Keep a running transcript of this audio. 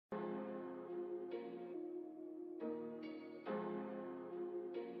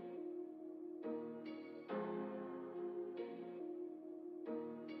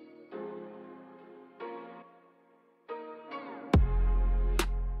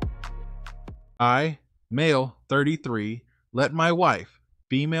I, male 33, let my wife,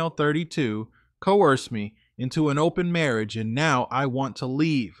 female 32, coerce me into an open marriage, and now I want to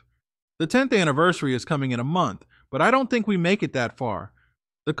leave. The 10th anniversary is coming in a month, but I don't think we make it that far.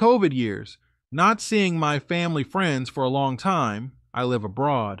 The COVID years, not seeing my family friends for a long time, I live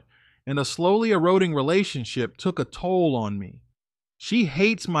abroad, and a slowly eroding relationship took a toll on me. She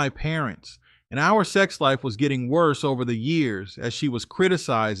hates my parents, and our sex life was getting worse over the years as she was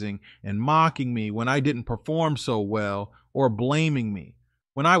criticizing and mocking me when I didn't perform so well or blaming me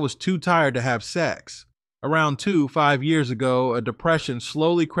when I was too tired to have sex. Around 5 years ago, a depression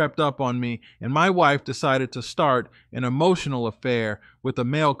slowly crept up on me, and my wife decided to start an emotional affair with a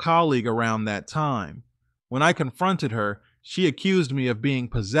male colleague around that time. When I confronted her, she accused me of being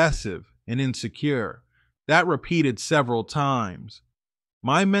possessive and insecure. That repeated several times.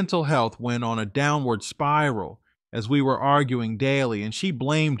 My mental health went on a downward spiral as we were arguing daily, and she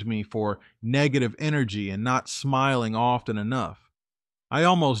blamed me for negative energy and not smiling often enough. I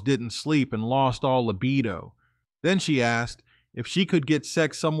almost didn't sleep and lost all libido. Then she asked if she could get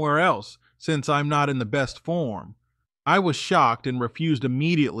sex somewhere else since I'm not in the best form. I was shocked and refused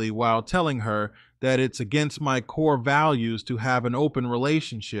immediately while telling her that it's against my core values to have an open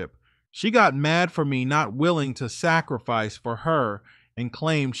relationship. She got mad for me not willing to sacrifice for her and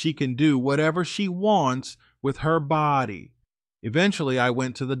claimed she can do whatever she wants with her body. Eventually, I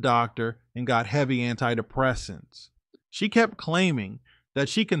went to the doctor and got heavy antidepressants. She kept claiming that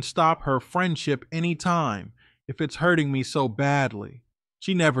she can stop her friendship anytime if it's hurting me so badly.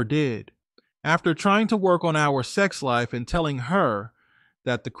 She never did. After trying to work on our sex life and telling her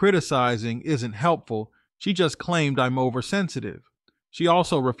that the criticizing isn't helpful, she just claimed I'm oversensitive. She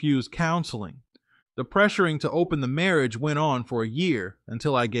also refused counseling. The pressuring to open the marriage went on for a year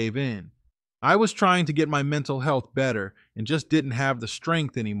until I gave in. I was trying to get my mental health better and just didn't have the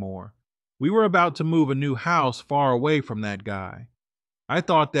strength anymore. We were about to move a new house far away from that guy. I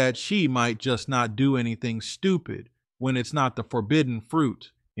thought that she might just not do anything stupid when it's not the forbidden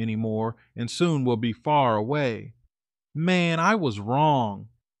fruit anymore and soon will be far away. Man, I was wrong.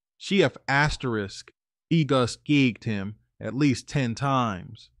 She F asterisk, he just geeked him at least 10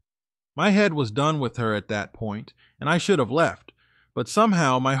 times. My head was done with her at that point, and I should have left, but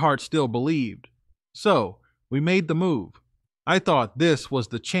somehow my heart still believed. So, we made the move. I thought this was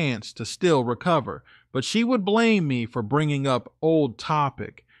the chance to still recover, but she would blame me for bringing up old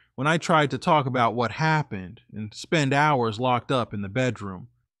topic when I tried to talk about what happened and spend hours locked up in the bedroom.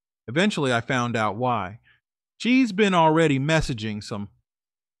 Eventually, I found out why. She's been already messaging some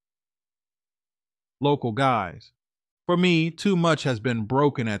local guys. For me, too much has been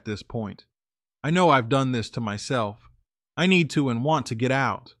broken at this point. I know I've done this to myself. I need to and want to get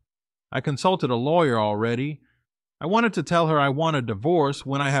out. I consulted a lawyer already. I wanted to tell her I want a divorce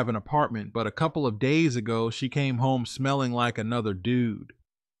when I have an apartment, but a couple of days ago she came home smelling like another dude.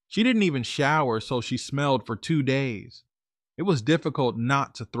 She didn't even shower, so she smelled for 2 days. It was difficult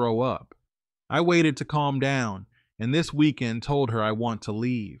not to throw up. I waited to calm down, and this weekend told her I want to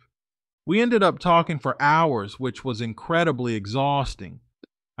leave. We ended up talking for hours, which was incredibly exhausting.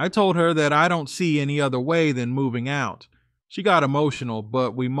 I told her that I don't see any other way than moving out. She got emotional,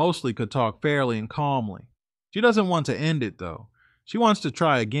 but we mostly could talk fairly and calmly. She doesn't want to end it, though. She wants to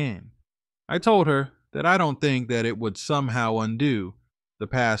try again. I told her that I don't think that it would somehow undo the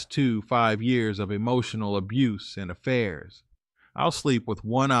past 5 years of emotional abuse and affairs. I'll sleep with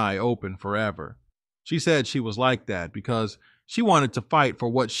one eye open forever. She said she was like that because she wanted to fight for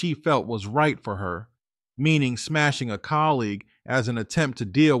what she felt was right for her, meaning smashing a colleague as an attempt to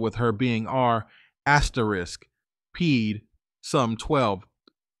deal with her being R asterisk peed some 12,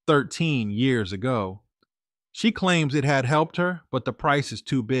 13 years ago. She claims it had helped her, but the price is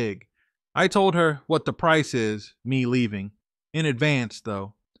too big. I told her what the price is, me leaving. In advance,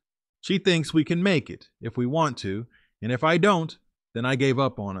 though. She thinks we can make it if we want to, and if I don't, then I gave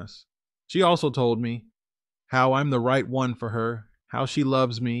up on us. She also told me how I'm the right one for her, how she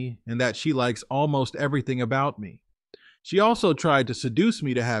loves me, and that she likes almost everything about me. She also tried to seduce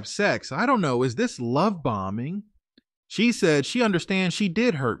me to have sex. I don't know, is this love bombing? She said she understands she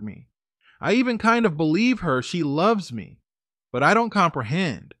did hurt me. I even kind of believe her she loves me, but I don't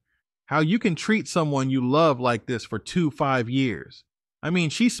comprehend how you can treat someone you love like this for 5 years. I mean,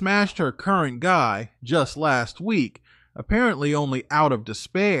 she smashed her current guy just last week, apparently only out of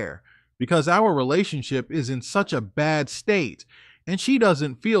despair, because our relationship is in such a bad state, and she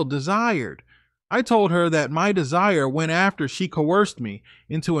doesn't feel desired. I told her that my desire went after she coerced me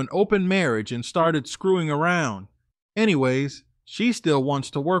into an open marriage and started screwing around. Anyways, she still wants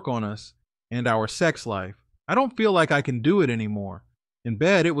to work on us and our sex life. I don't feel like I can do it anymore. In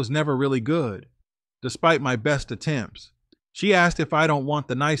bed, it was never really good, despite my best attempts. She asked if I don't want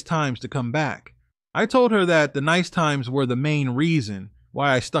the nice times to come back. I told her that the nice times were the main reason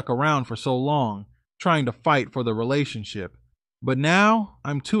why I stuck around for so long, trying to fight for the relationship. But now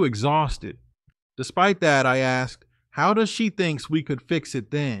I'm too exhausted. Despite that, I asked, how does she thinks we could fix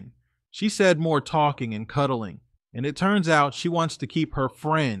it then? She said more talking and cuddling, and it turns out she wants to keep her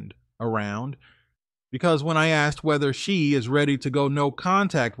friend around because when I asked whether she is ready to go no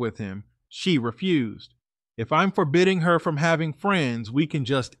contact with him, she refused. If I'm forbidding her from having friends, we can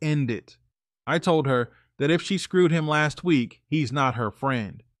just end it. I told her that if she screwed him last week, he's not her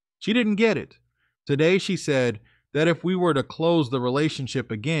friend. She didn't get it. Today she said that if we were to close the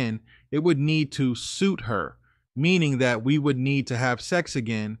relationship again, it would need to suit her, meaning that we would need to have sex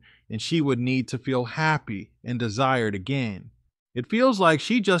again and she would need to feel happy and desired again. It feels like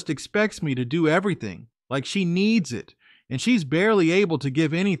she just expects me to do everything, like she needs it, and she's barely able to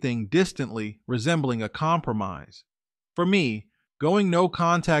give anything distantly resembling a compromise. For me, going no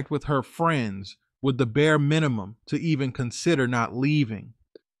contact with her friends would the bare minimum to even consider not leaving.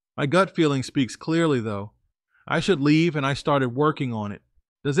 My gut feeling speaks clearly, though. I should leave, and I started working on it.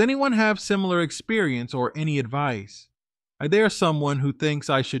 Does anyone have similar experience or any advice? I dare someone who thinks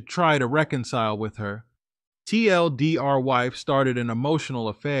I should try to reconcile with her. TLDR wife started an emotional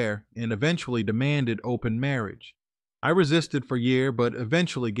affair and eventually demanded open marriage. I resisted for a year, but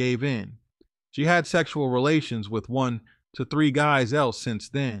eventually gave in. She had sexual relations with 1 to 3 guys else since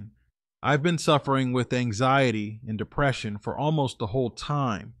then. I've been suffering with anxiety and depression for almost the whole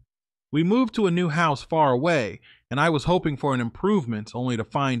time. We moved to a new house far away, and I was hoping for an improvement only to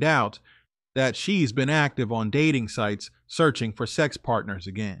find out that she's been active on dating sites searching for sex partners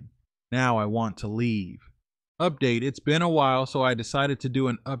again. Now I want to leave. Update, it's been a while, so I decided to do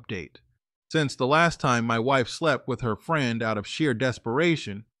an update. Since the last time my wife slept with her friend out of sheer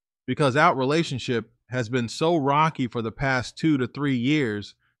desperation, because our relationship has been so rocky for the past 2 to 3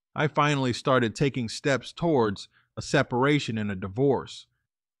 years, I finally started taking steps towards a separation and a divorce.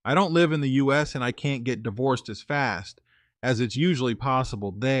 I don't live in the US and I can't get divorced as fast as it's usually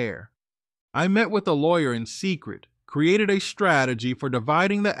possible there. I met with a lawyer in secret, created a strategy for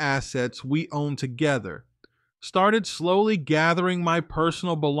dividing the assets we own together, started slowly gathering my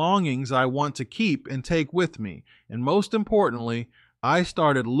personal belongings I want to keep and take with me, and most importantly, I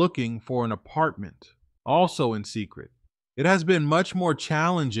started looking for an apartment, also in secret. It has been much more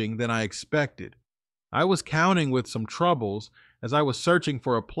challenging than I expected. I was counting with some troubles as I was searching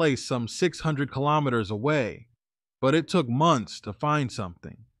for a place some 600 kilometers away, but it took months to find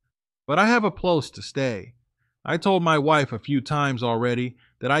something. But I have a place to stay. I told my wife a few times already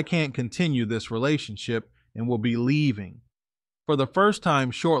that I can't continue this relationship and will be leaving. For the first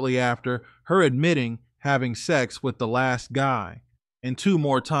time shortly after her admitting having sex with the last guy, and 2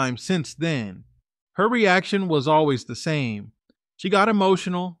 more times since then. Her reaction was always the same. She got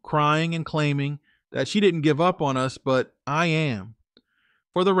emotional, crying and claiming that she didn't give up on us, but I am.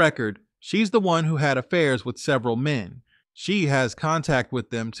 For the record, she's the one who had affairs with several men. She has contact with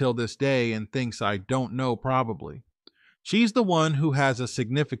them till this day and thinks I don't know probably. She's the one who has a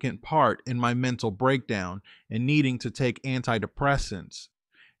significant part in my mental breakdown and needing to take antidepressants.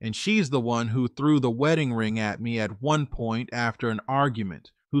 And she's the one who threw the wedding ring at me at one point after an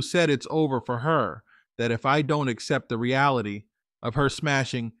argument, who said it's over for her, that if I don't accept the reality of her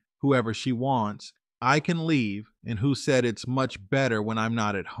smashing whoever she wants, I can leave, and who said it's much better when I'm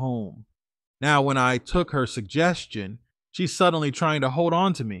not at home. Now, when I took her suggestion, she's suddenly trying to hold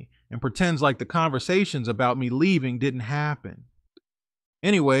on to me and pretends like the conversations about me leaving didn't happen.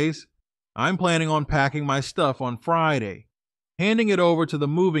 Anyways, I'm planning on packing my stuff on Friday, handing it over to the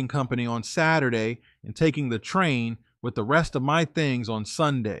moving company on Saturday, and taking the train with the rest of my things on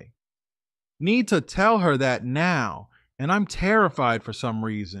Sunday. Need to tell her that now, and I'm terrified for some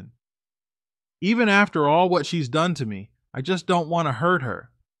reason. Even after all what she's done to me, I just don't want to hurt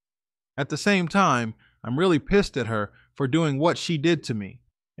her. At the same time, I'm really pissed at her for doing what she did to me,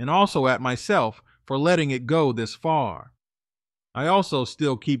 and also at myself for letting it go this far. I also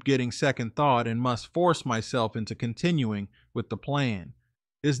still keep getting second thought and must force myself into continuing with the plan.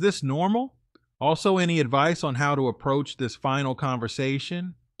 Is this normal? Also, any advice on how to approach this final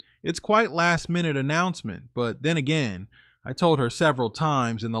conversation? It's quite last minute announcement, but then again, I told her several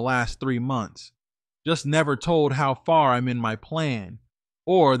times in the last 3 months. Just never told how far I'm in my plan,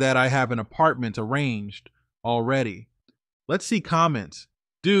 or that I have an apartment arranged already. Let's see comments.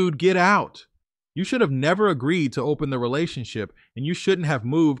 Dude, get out. You should have never agreed to open the relationship, and you shouldn't have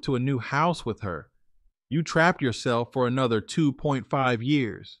moved to a new house with her. You trapped yourself for another 2.5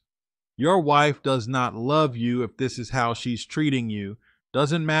 years. Your wife does not love you if this is how she's treating you,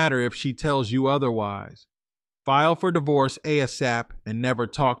 Doesn't matter if she tells you otherwise. File for divorce ASAP and never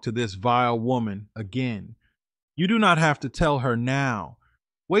talk to this vile woman again. You do not have to tell her now.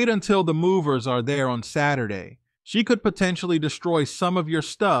 Wait until the movers are there on Saturday. She could potentially destroy some of your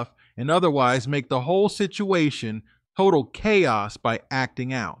stuff and otherwise make the whole situation total chaos by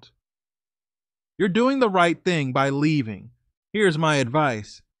acting out. You're doing the right thing by leaving. Here's my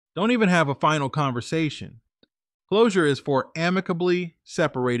advice. Don't even have a final conversation. Closure is for amicably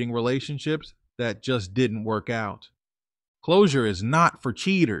separating relationships that just didn't work out. Closure is not for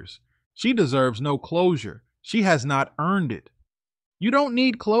cheaters. She deserves no closure. She has not earned it. You don't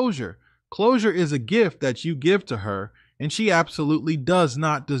need closure. Closure is a gift that you give to her, and she absolutely does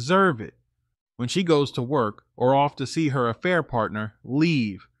not deserve it. When she goes to work or off to see her affair partner,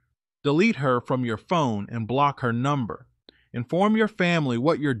 leave. Delete her from your phone and block her number. Inform your family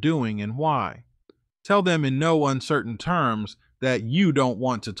what you're doing and why. Tell them in no uncertain terms that you don't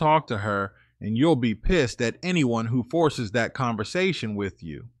want to talk to her, and you'll be pissed at anyone who forces that conversation with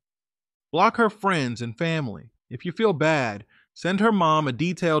you. Block her friends and family. If you feel bad, send her mom a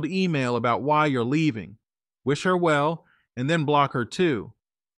detailed email about why you're leaving. Wish her well, and then block her too.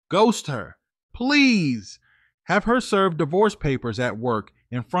 Ghost her. Please. Have her serve divorce papers at work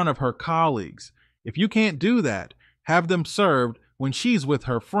in front of her colleagues. If you can't do that, have them served when she's with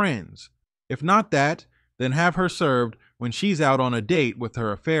her friends. If not that, then have her served when she's out on a date with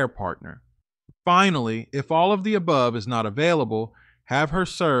her affair partner. Finally, if all of the above is not available, have her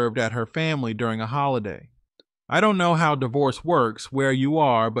served at her family during a holiday. I don't know how divorce works where you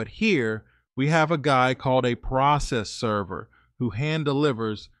are, but here we have a guy called a process server who hand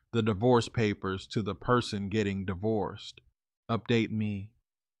delivers the divorce papers to the person getting divorced. Update me.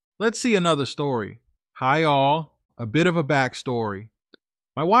 Let's see another story. Hi all, a bit of a backstory.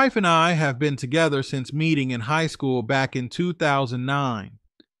 My wife and I have been together since meeting in high school back in 2009.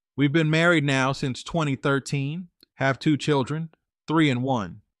 We've been married now since 2013, have 2 children, 3 and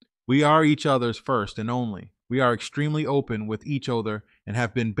 1. We are each other's first and only. We are extremely open with each other and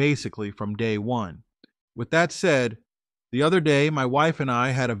have been basically from day one. With that said, the other day my wife and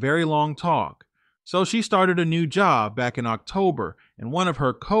I had a very long talk. So she started a new job back in October, and one of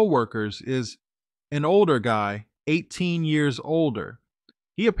her coworkers is an older guy, 18 years older.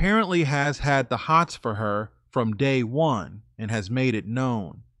 He apparently has had the hots for her from day one and has made it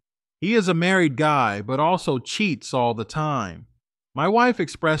known. He is a married guy, but also cheats all the time. My wife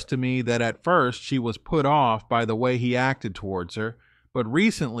expressed to me that at first she was put off by the way he acted towards her, but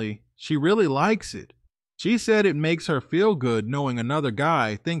recently she really likes it. She said it makes her feel good knowing another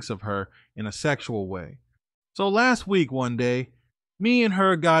guy thinks of her in a sexual way. So last week one day, me and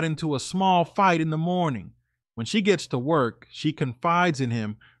her got into a small fight in the morning. When she gets to work, she confides in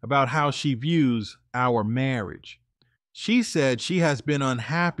him about how she views our marriage. She said she has been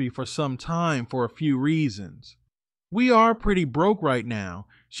unhappy for some time for a few reasons. We are pretty broke right now.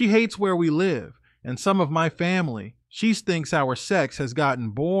 She hates where we live, and some of my family. She thinks our sex has gotten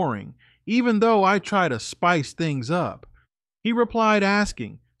boring, even though I try to spice things up. He replied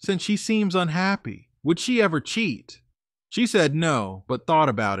asking, since she seems unhappy, would she ever cheat? She said no, but thought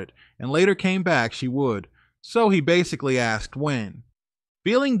about it, and later came back she would. So he basically asked when.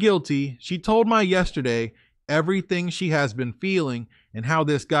 Feeling guilty, she told my yesterday everything she has been feeling and how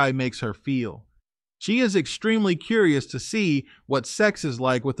this guy makes her feel. She is extremely curious to see what sex is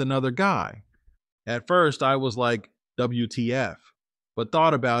like with another guy. At first, I was like, WTF, but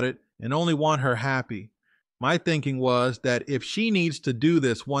thought about it and only want her happy. My thinking was that if she needs to do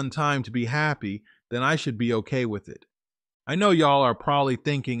this one time to be happy, then I should be okay with it. I know y'all are probably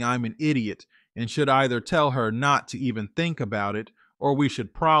thinking I'm an idiot and should either tell her not to even think about it or we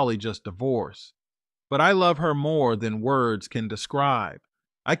should probably just divorce. But I love her more than words can describe.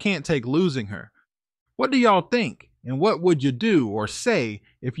 I can't take losing her. What do y'all think? And what would you do or say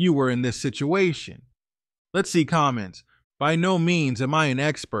if you were in this situation? Let's see comments. By no means am I an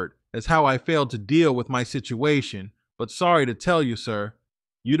expert as how I failed to deal with my situation, but sorry to tell you, sir,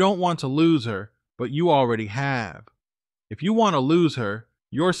 you don't want to lose her, but you already have. If you want to lose her,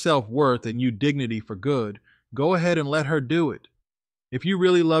 your self-worth and you dignity for good, go ahead and let her do it. If you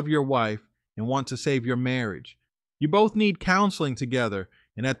really love your wife and want to save your marriage, you both need counseling together,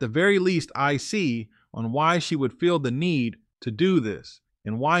 and at the very least I see on why she would feel the need to do this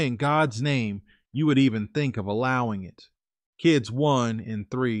and why in God's name you would even think of allowing it. Kids 1 and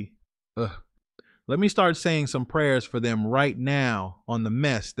 3. Let me start saying some prayers for them right now on the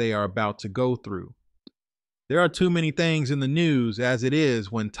mess they are about to go through. There are too many things in the news as it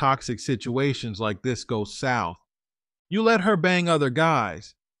is when toxic situations like this go south. You let her bang other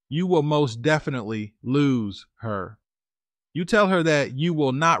guys, you will most definitely lose her. You tell her that you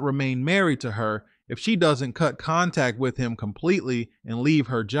will not remain married to her if she doesn't cut contact with him completely and leave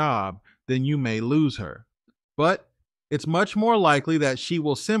her job, then you may lose her. But it's much more likely that she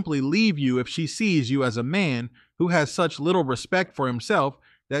will simply leave you if she sees you as a man who has such little respect for himself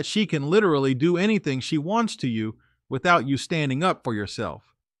that she can literally do anything she wants to you without you standing up for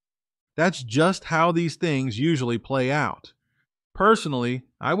yourself. That's just how these things usually play out. Personally,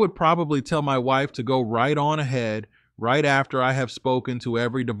 I would probably tell my wife to go right on ahead right after I have spoken to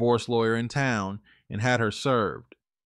every divorce lawyer in town and had her served.